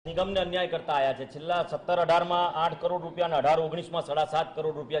નિગમને અન્યાય કરતા આવ્યા છે। છેલ્લા 17-18માં 8 કરોડ રૂપિયા અને 18-19માં 7.5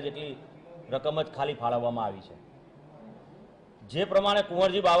 કરોડ રૂપિયા જેટલી રકમ જ ખાલી ફાળવવામાં આવી છે। જે પ્રમાણે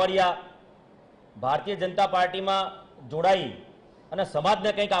કુંવરજી બાવળિયા ભારતીય જનતા પાર્ટીમાં જોડાઈ અને સમાજને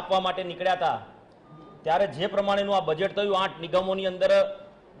કંઈક આપવા માટે નીકળ્યા હતા, ત્યારે જે પ્રમાણેનું આ બજેટ થયું, 8 નિગમોની અંદર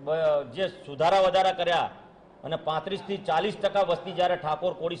જે સુધારા વધારા કર્યા અને 35 થી 40% વસ્તી જ્યારે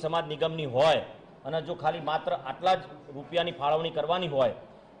ઠાકોર કોળી સમાજ નિગમની હોય અને જો ખાલી માત્ર આટલા જ રૂપિયાની ફાળવણી કરવાની હોય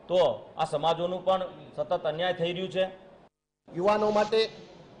તો આ સમાજોનું પણ સતત અન્યાય થઈ રહ્યું છે। યુવાનો માટે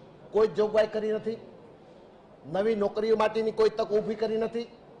કોઈ જોગવાઈ કરી નથી, નવી નોકરીઓ માટેની કોઈ તક ઊભી કરી નથી।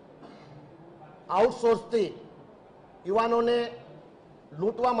 આઉટસોર્સથી યુવાનોને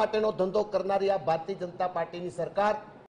લૂંટવા માટેનો ધંધો કરનારી આ ભારતીય જનતા પાર્ટીની સરકાર